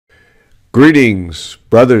Greetings,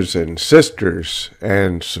 brothers and sisters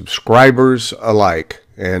and subscribers alike.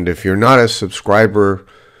 And if you're not a subscriber,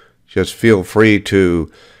 just feel free to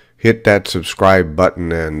hit that subscribe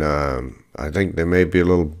button. And I think there may be a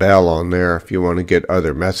little bell on there if you want to get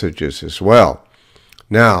other messages as well.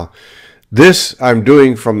 Now, this I'm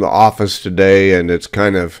doing from the office today, and it's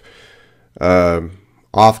kind of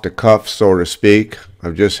off the cuff, so to speak.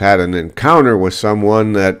 I've just had an encounter with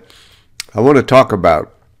someone that I want to talk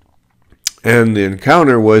about. And the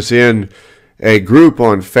encounter was in a group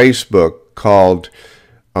on Facebook called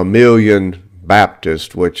A Million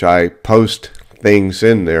Baptist, which I post things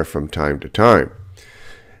in there from time to time.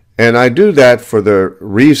 And I do that for the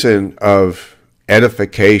reason of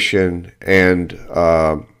edification and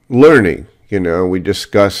learning. You know, we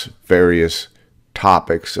discuss various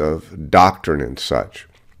topics of doctrine and such.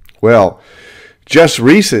 Well, just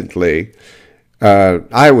recently,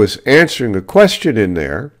 I was answering a question in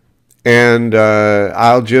there. And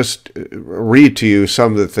I'll just read to you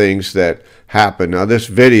some of the things that happened. Now, this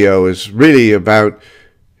video is really about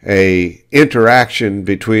an interaction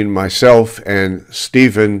between myself and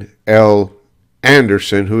Stephen L.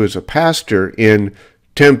 Anderson, who is a pastor in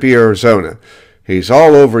Tempe, Arizona. He's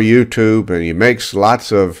all over YouTube, and he makes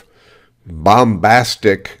lots of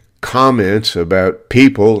bombastic comments about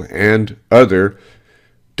people and other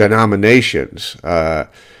denominations.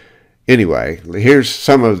 Anyway, here's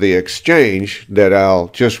some of the exchange that I'll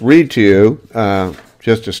just read to you,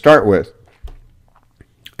 just to start with.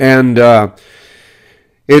 And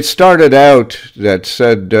it started out that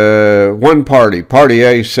said, one Party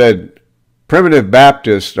A said, Primitive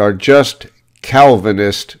Baptists are just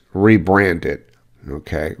Calvinists rebranded.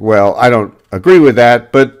 Okay, well, I don't agree with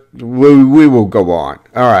that, but we will go on.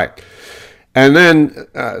 All right. And then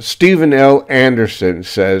Stephen L. Anderson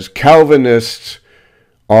says, Calvinists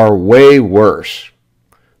are way worse.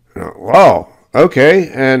 Well, okay.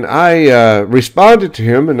 And I responded to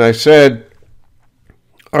him and I said,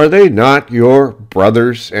 are they not your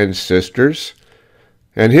brothers and sisters?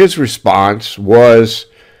 And his response was,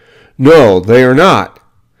 no, they are not.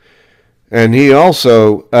 And he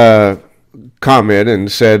also commented and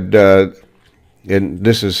said, and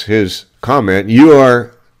this is his comment, you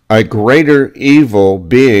are a greater evil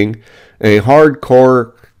being a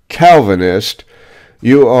hardcore Calvinist.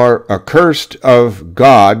 You are accursed of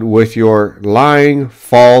God with your lying,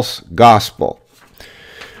 false gospel.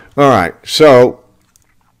 All right, so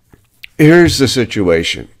here's the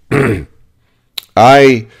situation.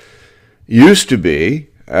 I used to be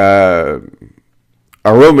a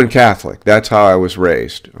Roman Catholic. That's how I was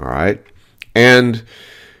raised, all right? And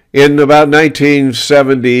in about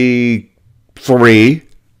 1973,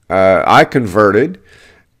 I converted,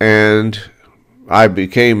 and I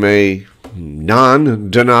became a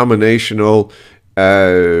non-denominational,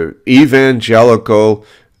 evangelical,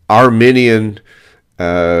 Arminian,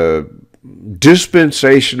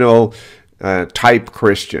 dispensational type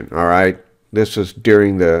Christian, all right? This is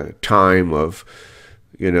during the time of,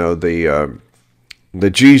 you know, the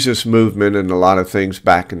Jesus movement and a lot of things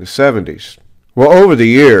back in the 70s. Well, over the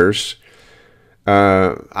years,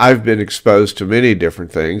 I've been exposed to many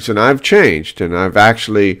different things, and I've changed, and I've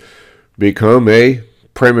actually become a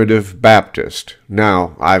Primitive Baptist.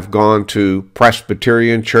 Now, I've gone to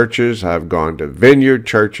Presbyterian churches, I've gone to Vineyard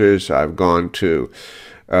churches, I've gone to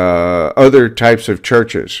other types of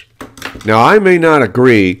churches. Now, I may not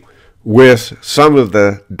agree with some of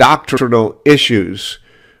the doctrinal issues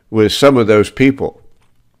with some of those people,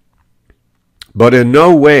 but in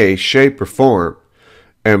no way, shape, or form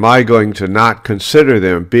am I going to not consider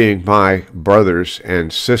them being my brothers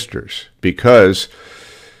and sisters, because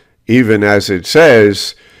even as it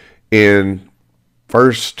says in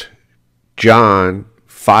 1 John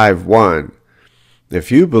 5:1,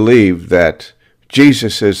 if you believe that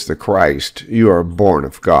Jesus is the Christ, you are born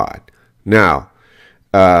of God. Now,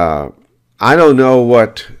 I don't know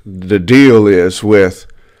what the deal is with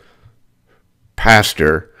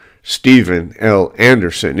Pastor Stephen L.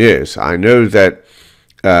 Anderson is. I know that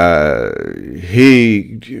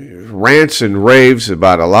he rants and raves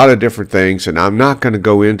about a lot of different things, and I'm not going to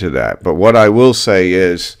go into that. But what I will say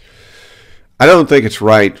is, I don't think it's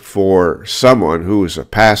right for someone who is a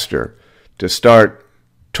pastor to start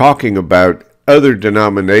talking about other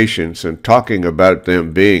denominations and talking about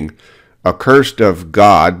them being accursed of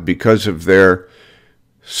God because of their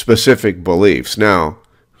specific beliefs. Now,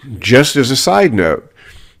 just as a side note,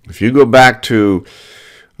 if you go back to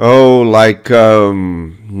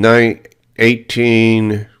even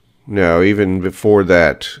before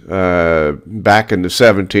that, back in the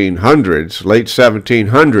 1700s, late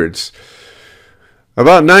 1700s,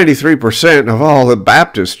 About 93% of all the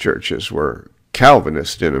Baptist churches were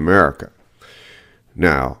Calvinist in America.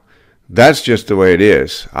 Now, that's just the way it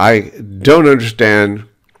is. I don't understand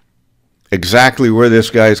exactly where this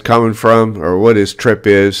guy is coming from or what his trip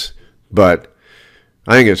is, but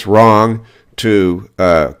I think it's wrong to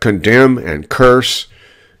condemn and curse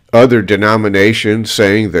other denominations,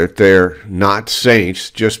 saying that they're not saints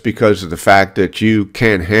just because of the fact that you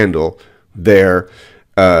can't handle their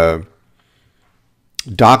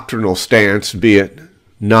doctrinal stance, be it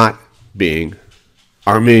not being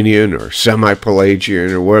Arminian or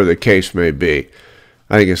semi-Pelagian or whatever the case may be.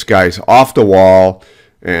 I think this guy's off the wall,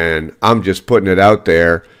 and I'm just putting it out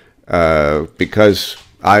there because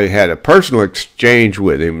I had a personal exchange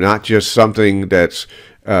with him, not just something that's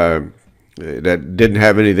that didn't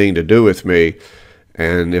have anything to do with me.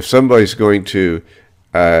 And if somebody's going to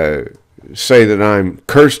say that I'm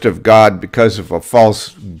cursed of God because of a false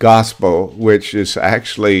gospel, which is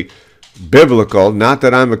actually biblical, not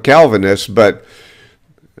that I'm a Calvinist, but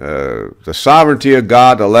the sovereignty of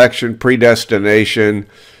God, election, predestination,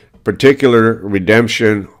 particular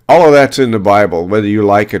redemption, all of that's in the Bible, whether you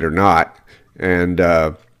like it or not. And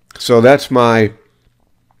so that's my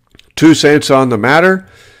 2 cents on the matter,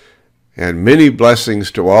 and many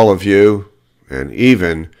blessings to all of you, and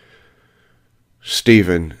even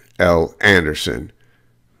Stephen L. Anderson.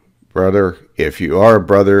 Brother, if you are a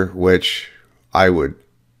brother, which I would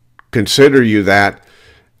consider you that,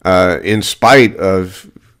 in spite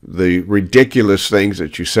of the ridiculous things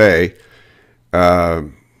that you say,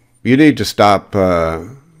 you need to stop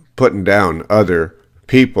putting down other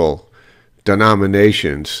people,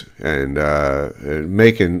 denominations, and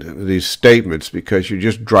making these statements, because you're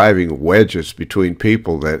just driving wedges between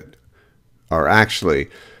people that are actually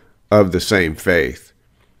of the same faith.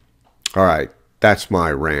 All right, that's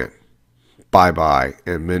my rant. Bye-bye,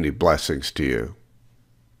 and many blessings to you.